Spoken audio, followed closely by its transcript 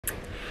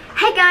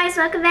Hey guys,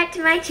 welcome back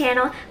to my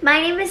channel.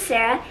 My name is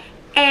Sarah,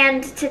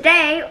 and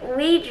today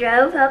we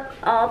drove up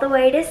all the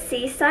way to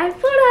Seaside,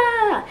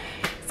 Florida.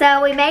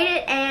 So we made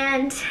it,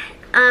 and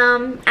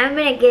I'm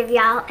gonna give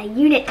y'all a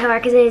unit tour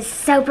because it is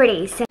so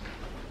pretty.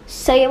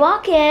 So you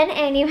walk in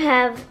and you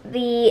have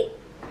the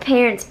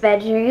parents'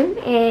 bedroom,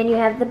 and you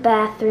have the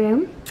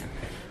bathroom,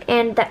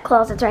 and that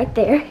closet's right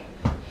there.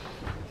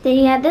 Then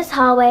you have this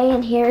hallway,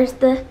 and here's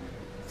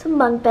some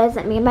bunk beds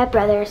that me and my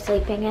brother are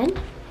sleeping in.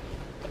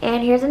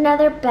 And here's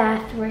another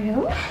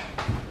bathroom.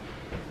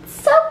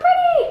 So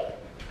pretty!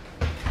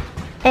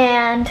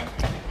 And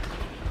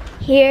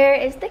here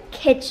is the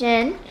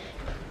kitchen.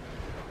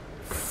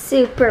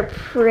 Super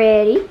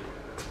pretty.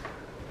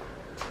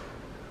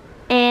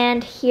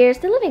 And here's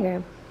the living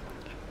room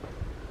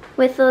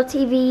with a little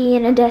TV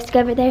and a desk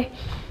over there.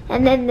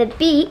 And then the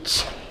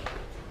beach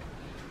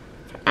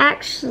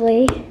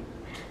actually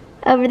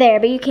over there,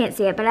 but you can't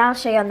see it, but I'll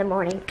show you in the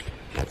morning.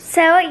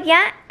 So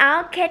yeah,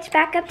 I'll catch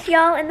back up to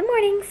y'all in the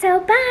morning, so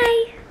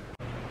bye.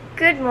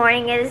 Good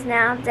morning, it is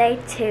now day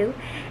 2,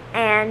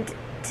 and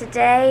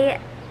today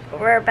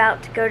we're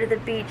about to go to the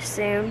beach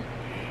soon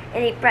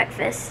and eat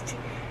breakfast.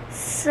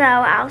 So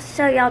I'll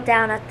show y'all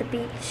down at the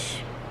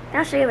beach.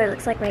 I'll show you what it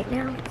looks like right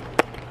now.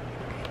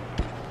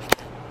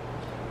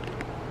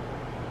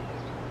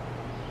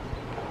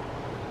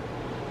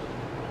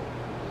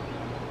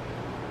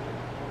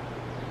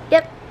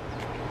 Yep,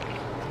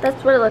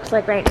 that's what it looks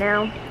like right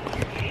now.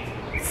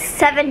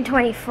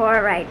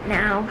 7:24 right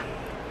now.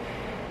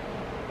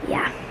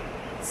 Yeah,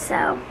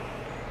 so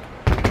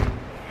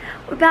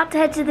we're about to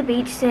head to the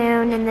beach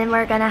soon, and then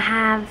we're gonna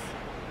have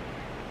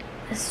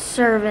a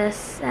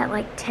service at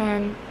like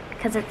 10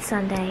 because it's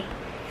Sunday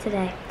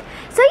today.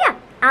 So yeah,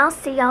 I'll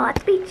see y'all at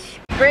the beach.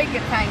 Greg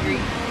gets hungry.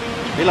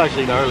 He likes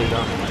to eat early,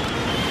 don't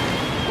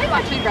he? He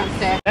likes to eat around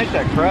 7. Ain't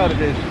that crowded,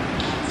 is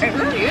it? It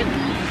really isn't.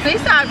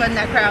 Seaside wasn't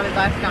that crowded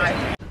last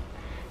night.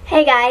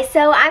 Hey guys,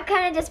 so I've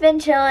kind of just been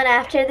chilling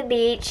after the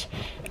beach,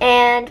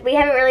 and we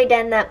haven't really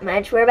done that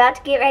much. We're about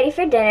to get ready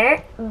for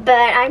dinner, but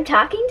I'm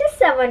talking to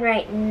someone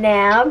right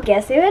now.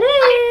 Guess who it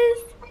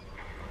is?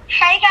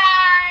 Hey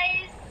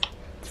guys!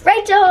 It's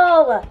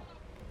Rachel!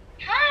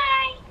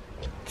 Hi!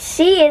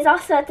 She is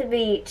also at the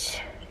beach.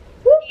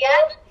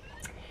 Yep.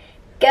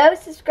 Go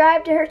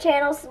subscribe to her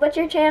channel. What's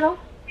your channel?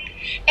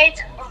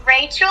 It's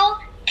Rachel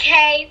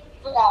K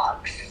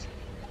Vlogs.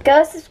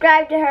 Go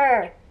subscribe to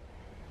her.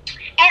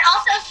 And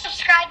also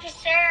subscribe to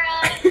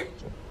Sarah.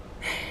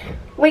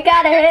 We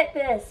gotta hit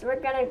this.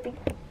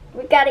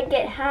 We gotta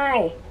get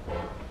high.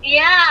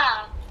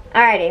 Yeah.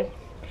 Alrighty.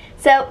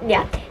 So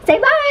yeah, say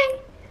bye.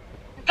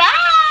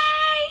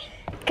 Bye!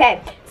 Okay.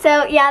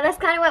 So yeah, that's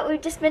kind of what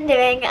we've just been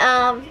doing.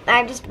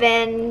 I've just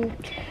been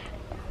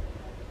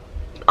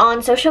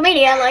on social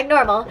media like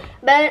normal,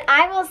 but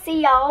I will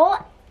see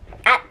y'all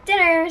at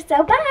dinner.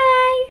 So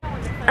bye.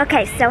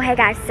 Okay. So hey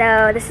guys.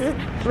 So this is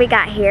what we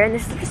got here, and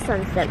this is the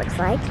sunset looks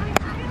like.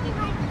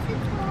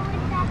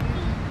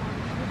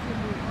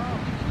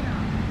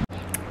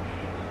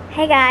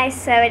 Hey guys,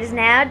 so it is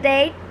now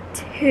day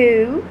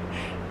 2,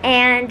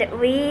 and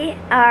we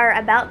are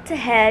about to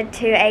head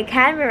to a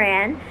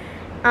catamaran,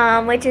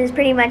 which is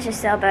pretty much a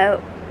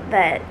sailboat,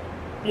 but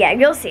yeah,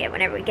 you'll see it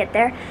whenever we get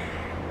there.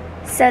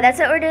 So that's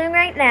what we're doing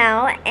right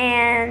now,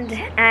 and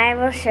I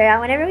will show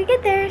y'all whenever we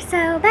get there,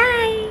 so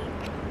bye!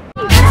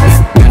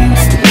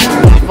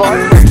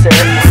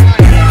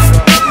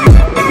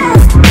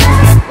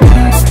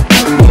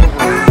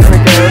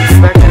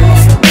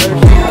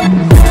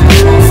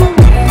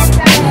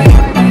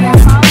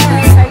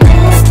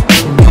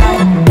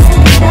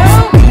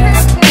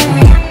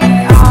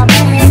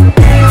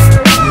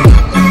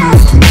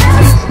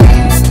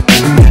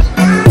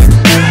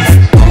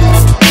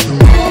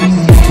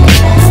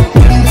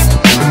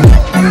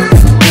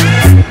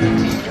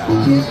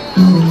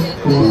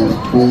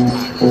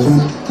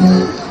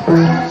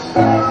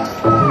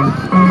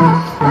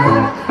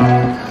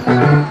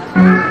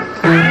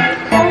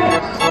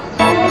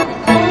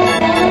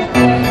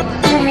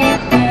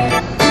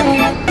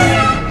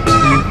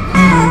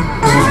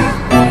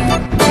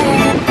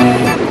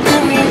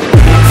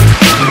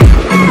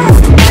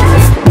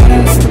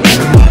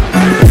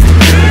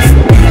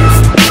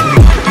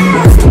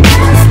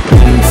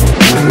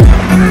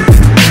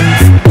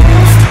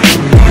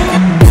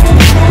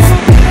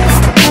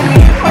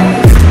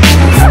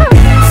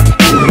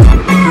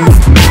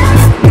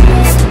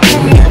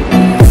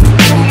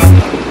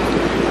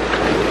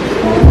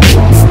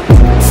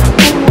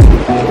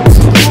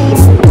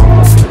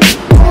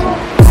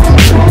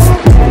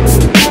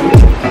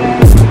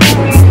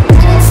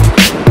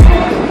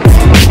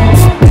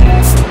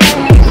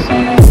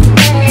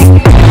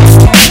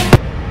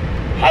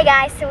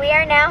 So we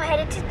are now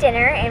headed to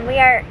dinner, and we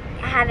are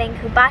having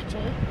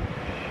hibachi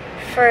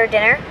for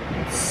dinner.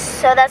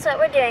 So that's what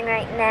we're doing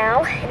right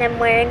now, and I'm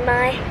wearing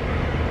my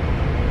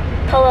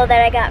polo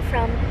that I got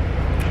from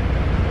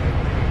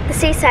the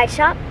Seaside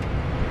shop.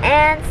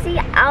 And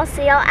I'll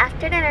see y'all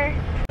after dinner.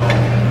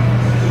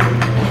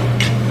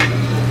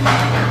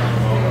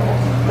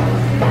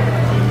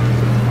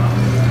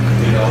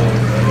 You know,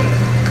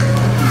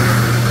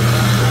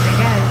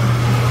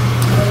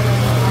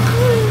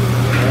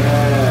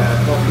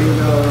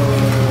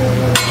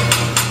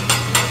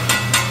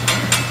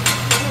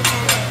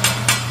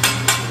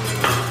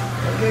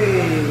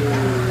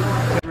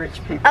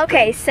 rich people.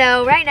 Okay,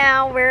 so right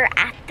now we're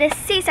at the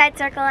Seaside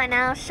Circle, and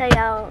I'll show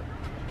y'all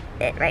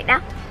it right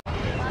now.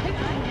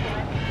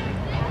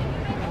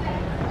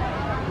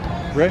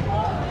 Ray?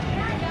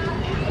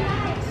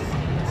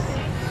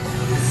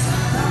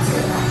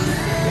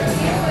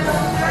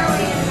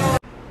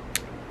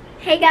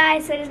 Hey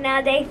guys, so it is now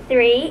day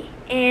 3,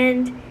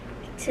 and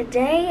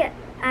today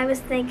I was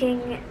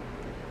thinking,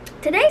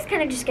 today's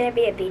kind of just going to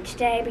be a beach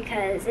day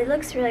because it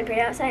looks really pretty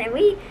outside and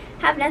we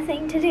have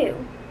nothing to do.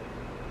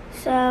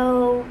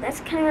 So that's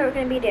kind of what we're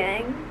going to be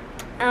doing.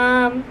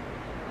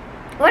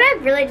 What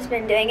I've really just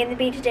been doing in the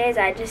beach days,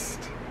 I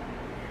just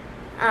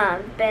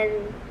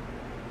been,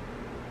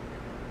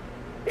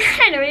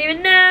 I don't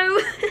even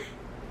know.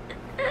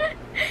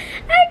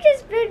 I've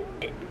just been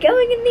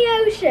going in the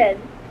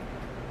ocean.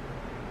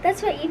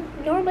 That's what you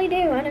normally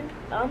do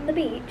on the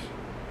beach.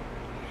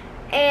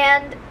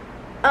 And,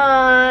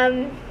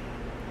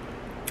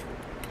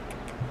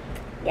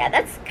 yeah,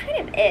 that's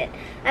kind of it.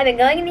 I've been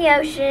going in the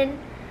ocean.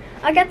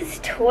 I got this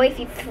toy, if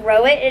you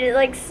throw it, and it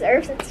like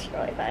surfs. It's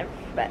really fun.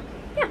 But,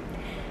 yeah,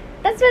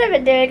 that's what I've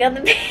been doing on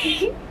the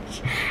beach.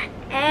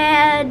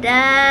 And,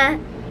 I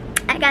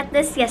got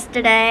this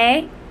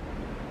yesterday.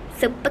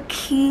 Super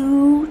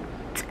cute.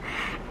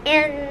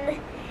 And,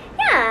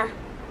 yeah.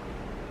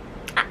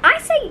 I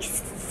say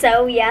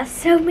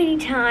so many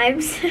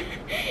times.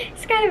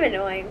 It's kind of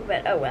annoying,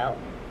 but oh well.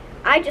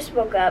 I just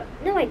woke up.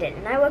 No, I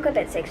didn't. I woke up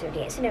at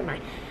 6:58, so never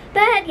mind.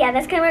 But yeah,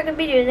 that's kind of what we're going to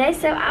be doing today,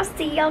 so I'll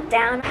see y'all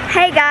down.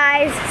 Hey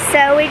guys,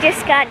 so we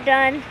just got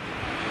done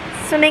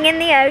swimming in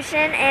the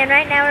ocean, and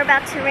right now we're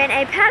about to rent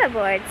a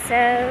paddleboard, so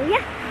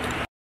yeah.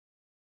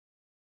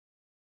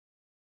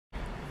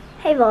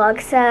 Hey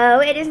vlog,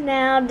 so it is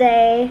now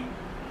day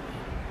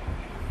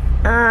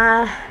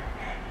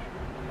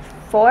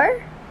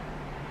 4?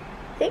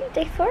 I think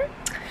day 4,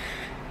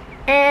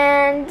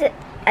 and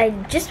I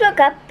just woke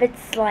up.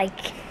 It's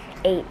like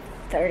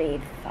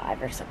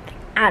 8:35 or something,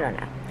 I don't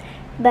know,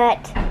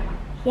 but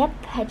yep,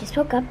 I just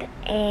woke up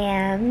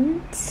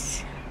and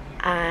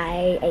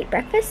I ate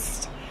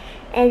breakfast,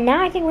 and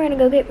now I think we're gonna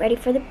go get ready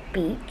for the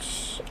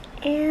beach.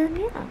 And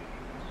yeah,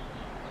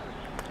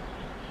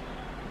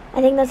 I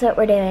think that's what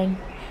we're doing.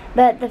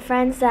 But the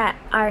friends that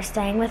are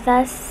staying with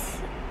us,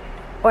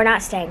 or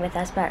not staying with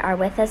us, but are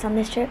with us on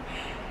this trip,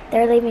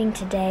 they're leaving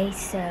today,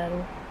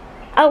 so...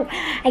 Oh,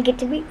 I get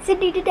to meet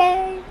Cindy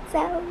today,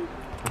 so...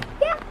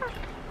 Yeah.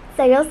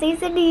 So you'll see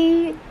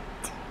Cindy.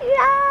 Yay!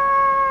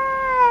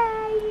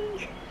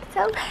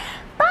 So,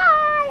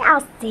 bye!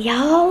 I'll see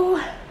y'all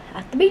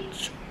at the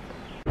beach.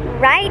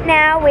 Right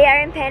now, we are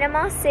in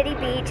Panama City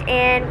Beach,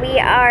 and we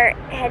are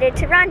headed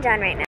to Ranjan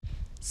right now.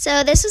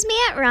 So this was me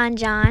at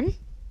Ranjan.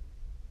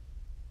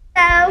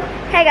 So,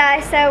 hey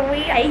guys, so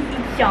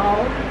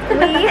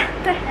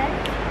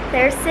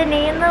there's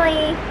Sydney and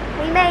Lily.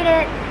 We made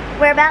it.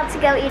 We're about to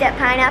go eat at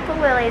Pineapple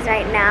Willie's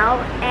right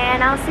now,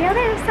 and I'll see you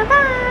there. So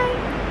bye.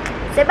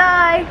 Say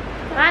bye.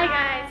 Bye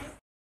guys.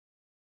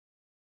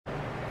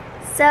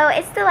 So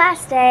it's the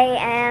last day,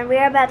 and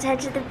we're about to head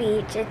to the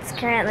beach. It's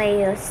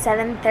currently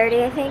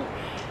 7:30, I think.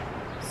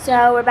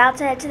 So we're about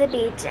to head to the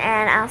beach,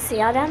 and I'll see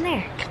y'all down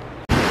there.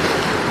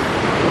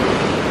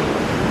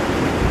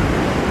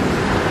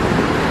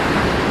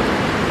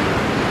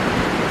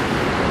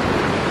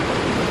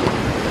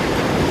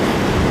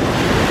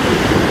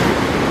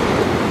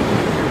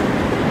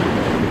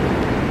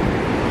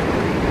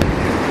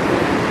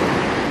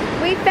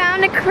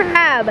 Found a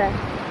crab.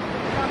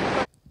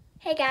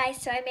 Hey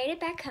guys, so I made it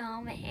back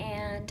home,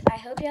 and I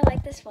hope y'all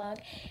like this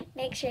vlog.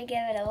 Make sure you give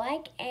it a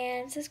like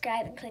and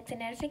subscribe and click the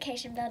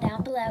notification bell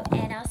down below,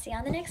 and I'll see you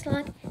on the next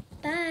vlog.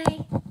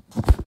 Bye.